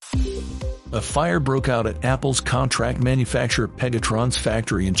A fire broke out at Apple's contract manufacturer Pegatron's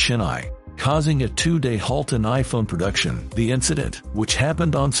factory in Chennai, causing a 2-day halt in iPhone production. The incident, which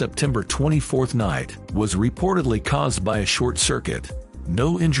happened on September 24 night, was reportedly caused by a short circuit.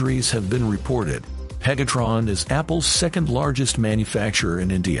 No injuries have been reported. Pegatron is Apple's second-largest manufacturer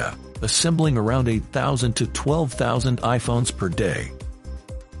in India, assembling around 8,000 to 12,000 iPhones per day.